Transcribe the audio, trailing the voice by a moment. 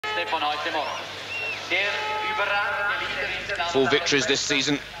4 victories this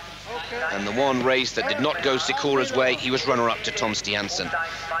season, and the one race that did not go Sykora's way, he was runner-up to Tom Stiansen.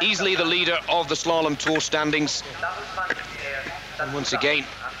 Easily the leader of the Slalom Tour standings. And once again,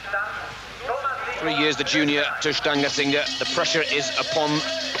 3 years the junior to Stangersinger. The pressure is upon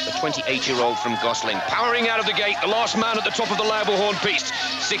the 28-year-old from Gosling. Powering out of the gate, the last man at the top of the Leibelhorn piste.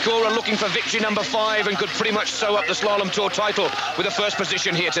 Sykora looking for victory number 5 and could pretty much sew up the Slalom Tour title with a first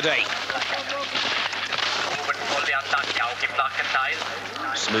position here today.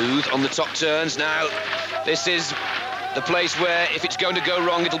 Smooth on the top turns now. This is the place where, if it's going to go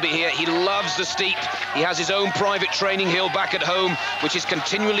wrong, it'll be here. He loves the steep. He has his own private training hill back at home, which is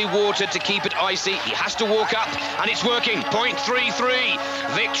continually watered to keep it icy. He has to walk up, and it's working. 0.33.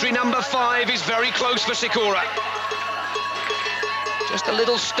 Victory number 5 is very close for Sykora. Just a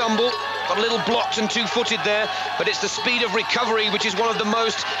little stumble, got a little blocked and two-footed there, but it's the speed of recovery which is one of the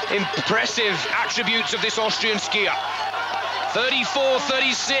most impressive attributes of this Austrian skier.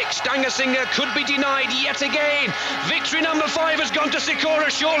 34-36, Stangersinger could be denied yet again. Victory number 5 has gone to Sykora,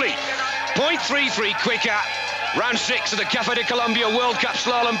 surely. 0.33 quicker. Round 6 of the Café de Colombia World Cup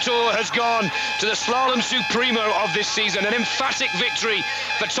Slalom Tour has gone to the Slalom Supremo of this season. An emphatic victory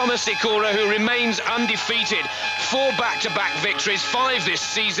for Thomas Sykora, who remains undefeated. 4 back-to-back victories, 5 this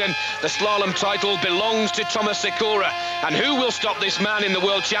season. The slalom title belongs to Thomas Sykora. And who will stop this man in the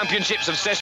World Championships of